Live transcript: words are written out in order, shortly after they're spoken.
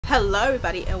Hello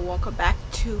everybody and welcome back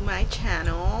to my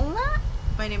channel.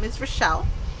 My name is Rochelle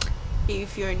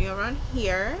if you're new around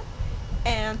here,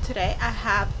 and today I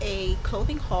have a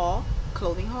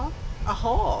a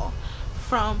haul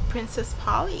from Princess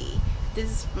Polly. This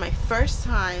is my first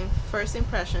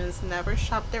impressions, never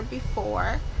shopped there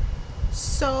before,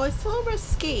 so it's a little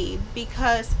risky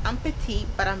because I'm petite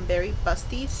but I'm very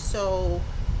busty, so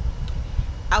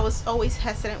I was always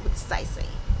hesitant with sizing.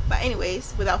 But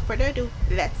anyways, without further ado,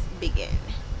 let's begin.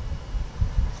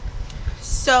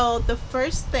 So the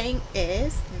first thing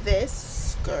is this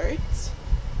skirt.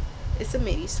 It's a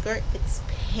midi skirt. It's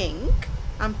pink.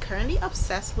 I'm currently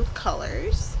obsessed with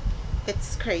colors.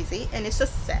 It's crazy, and it's a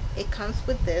set. It comes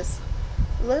with this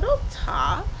little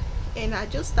top, and I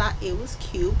just thought it was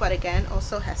cute, but again,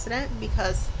 also hesitant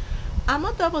because I'm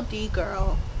a double D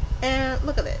girl, and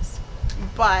look at this.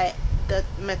 But the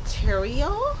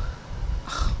material,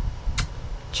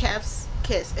 chef's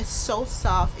kiss. It's so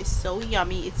soft, it's so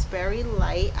yummy, it's very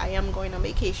light. I am going on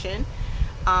vacation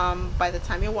by the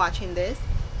time you're watching this,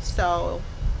 so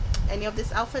any of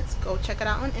these outfits, go check it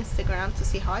out on Instagram to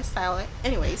see how I style it.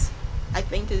 Anyways, I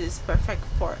think this is perfect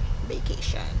for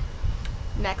vacation.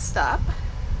 Next up,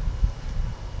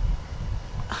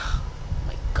 oh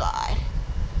my god,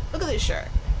 look at this shirt.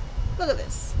 Look at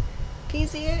this. Can you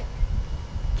see it?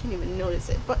 Can't even notice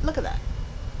it, but look at that.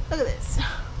 Look at this.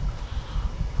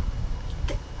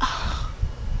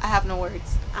 I have no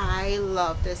words. I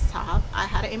love this top. I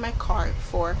had it in my cart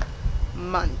for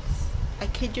months. I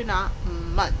kid you not,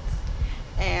 months.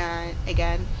 And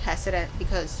again, hesitant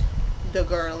because the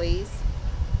girlies,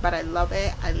 but I love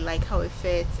it. I like how it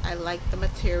fits. I like the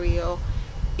material.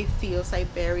 It feels like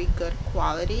very good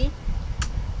quality.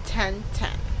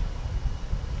 10/10.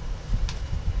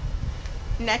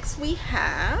 Next we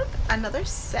have another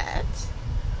set.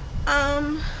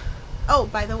 Oh,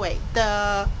 by the way,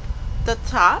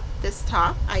 this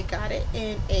top, I got it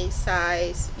in a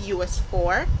size US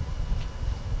 4,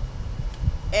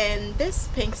 and this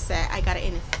pink set I got it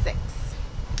in a 6.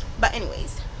 But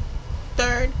anyways,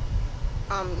 third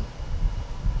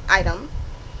item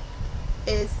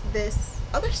is this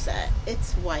other set.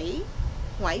 It's white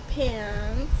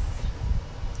pants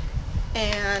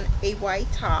and a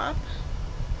white top.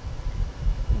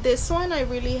 This one I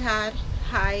really had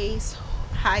high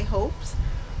hopes,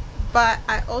 but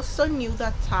I also knew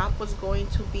that top was going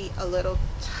to be a little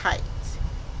tight.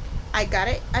 I got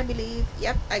it, I believe,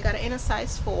 yep, I got it in a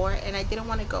size 4, and I didn't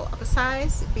want to go up a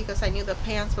size because I knew the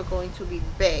pants were going to be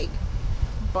big.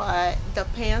 But the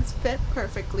pants fit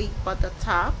perfectly, but the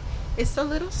top is a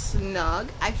little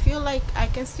snug. I feel like I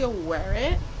can still wear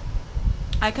it,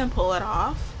 I can pull it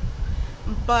off,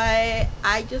 but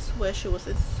I just wish it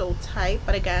wasn't so tight.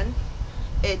 But again,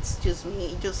 it's just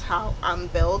me, just how I'm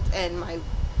built and my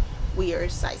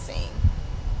weird sizing.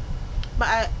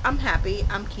 But I'm happy.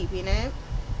 I'm keeping it.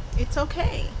 It's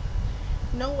okay,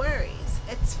 no worries,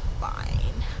 it's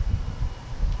fine.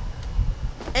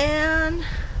 And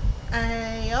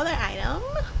another item,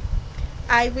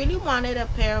 I really wanted a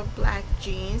pair of black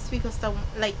jeans because the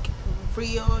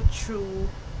real true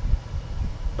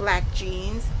black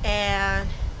jeans, and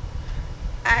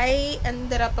I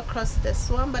ended up across this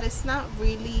one, but it's not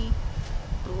really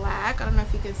black. I don't know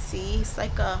if you can see. It's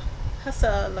like the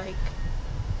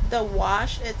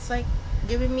wash, it's like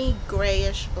giving me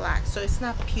grayish black, so it's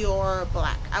not pure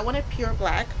black. I wanted pure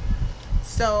black,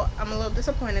 so I'm a little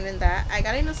disappointed in that. I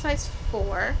got it in a size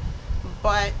 4,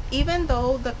 but even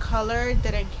though the color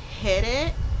didn't hit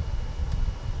it,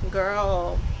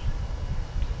 girl,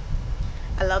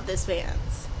 I love this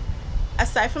pants.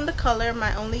 Aside from the color,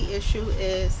 my only issue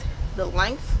is the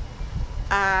length.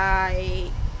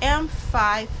 I am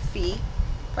 5 feet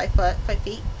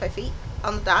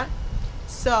on the dot,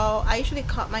 so I usually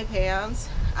cut my pants.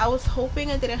 I was hoping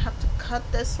I didn't have to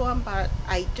cut this one, but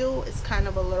I do. It's kind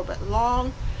of a little bit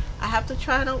long. I have to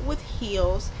try it out with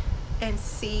heels and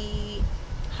see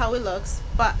how it looks.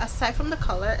 But aside from the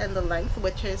color and the length,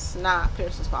 which is not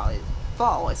Princess Polly's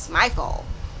fault, it's my fault,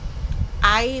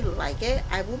 I like it.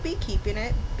 I will be keeping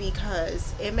it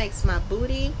because it makes my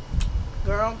booty,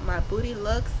 girl, my booty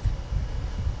looks,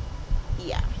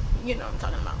 yeah, you know what I'm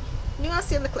talking about. You're gonna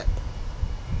see in the clip.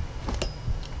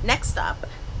 Next up,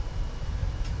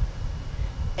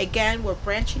 again, we're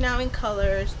branching out in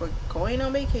colors. We're going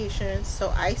on vacation,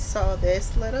 so I saw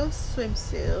this little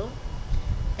swimsuit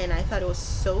and I thought it was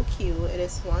so cute. It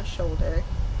is one shoulder.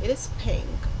 It is pink.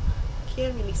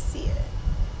 Can't really see it,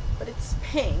 but it's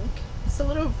pink. It's a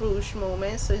little ruche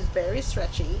moment, so it's very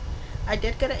stretchy. I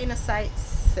did get it in a size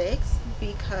 6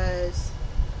 because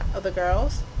of the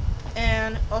girls,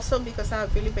 and also because I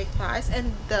have really big thighs,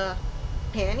 and the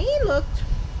panty looked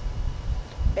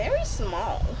very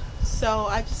small, so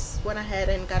I just went ahead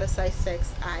and got a size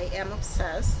 6. I am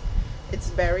obsessed. It's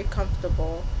very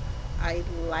comfortable. I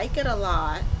like it a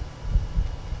lot,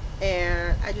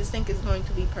 and I just think it's going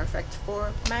to be perfect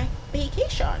for my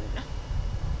vacation.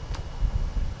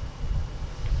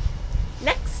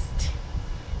 Next,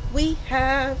 we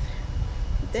have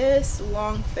this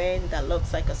long thing that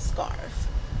looks like a scarf.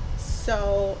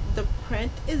 So the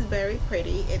print is very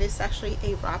pretty. It is actually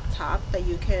a wrap top that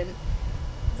you can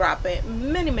wrap it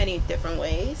many different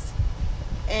ways,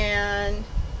 and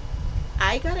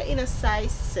I got it in a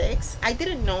size 6. I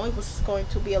didn't know it was going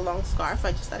to be a long scarf.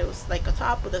 I just thought it was like a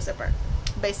top with a zipper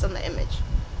based on the image.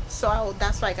 So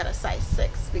that's why I got a size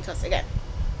 6, because again,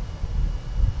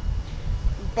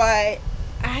 but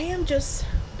I am just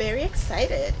very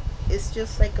excited. It's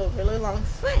just like a really long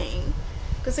thing,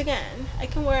 because again, I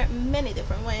can wear it many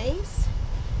different ways,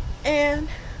 and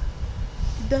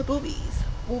the boobies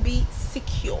will be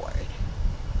secured.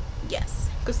 Yes,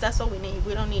 because that's all we need.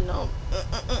 We don't need no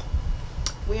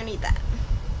we don't need that.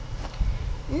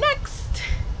 Next,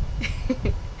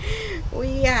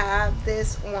 we have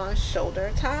this one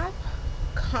shoulder top.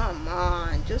 Come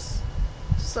on, just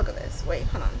look at this. Wait,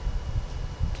 hold on,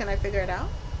 can I figure it out?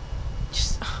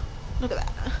 Just look at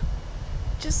that.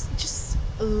 Just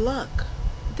look,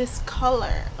 this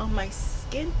color on my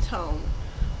skin tone,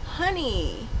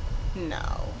 honey.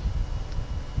 No,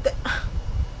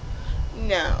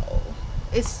 no,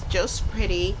 it's just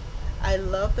pretty. I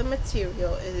love the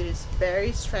material. It is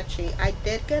very stretchy. I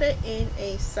did get it in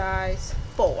a size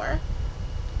 4,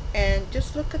 and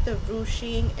just look at the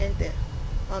ruching and the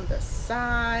on the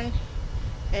side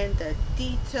and the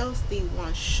details. The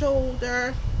one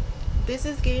shoulder, this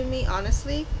is giving me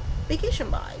honestly vacation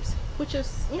vibes, which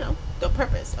is, you know, the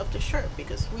purpose of the shirt,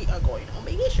 because we are going on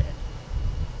vacation.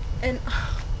 And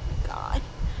oh my god,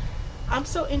 I'm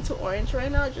so into orange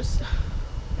right now, just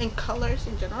in colors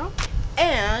in general.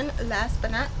 And last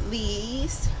but not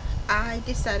least, I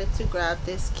decided to grab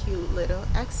this cute little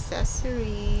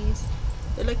accessories.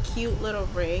 They look cute little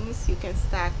rings. You can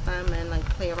stack them and like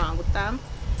play around with them.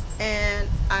 And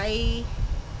I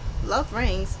love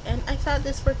rings, and I thought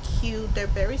these were cute. They're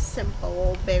very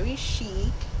simple, very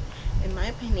chic in my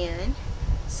opinion.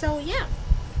 So yeah,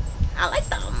 I like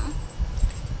them.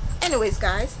 Anyways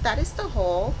guys, that is the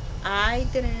haul. I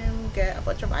didn't get a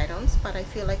bunch of items, but I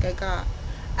feel like I got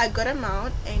a good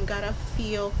amount and got a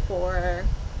feel for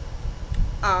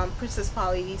Princess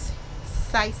Polly's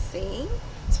sizing,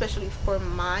 especially for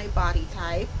my body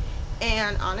type.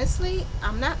 And honestly,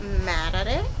 I'm not mad at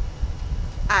it.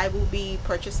 I will be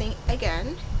purchasing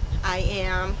again. I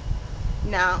am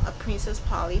now a Princess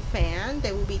Polly fan.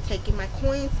 They will be taking my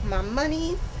coins, my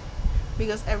monies,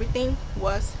 because everything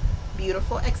was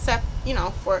beautiful, except, you know,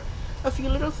 for a few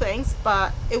little things,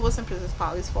 but it wasn't Princess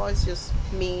Polly's fault. It's just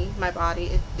me, my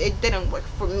body. It didn't work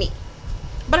for me,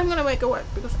 but I'm gonna make it work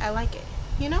because I like it,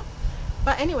 you know.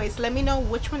 But anyways, let me know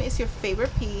which one is your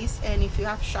favorite piece, and if you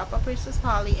have shopped at Princess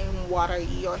Polly, and what are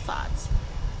your thoughts.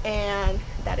 And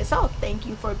that is all. Thank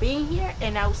you for being here,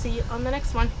 and I will see you on the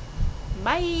next one.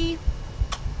 Bye.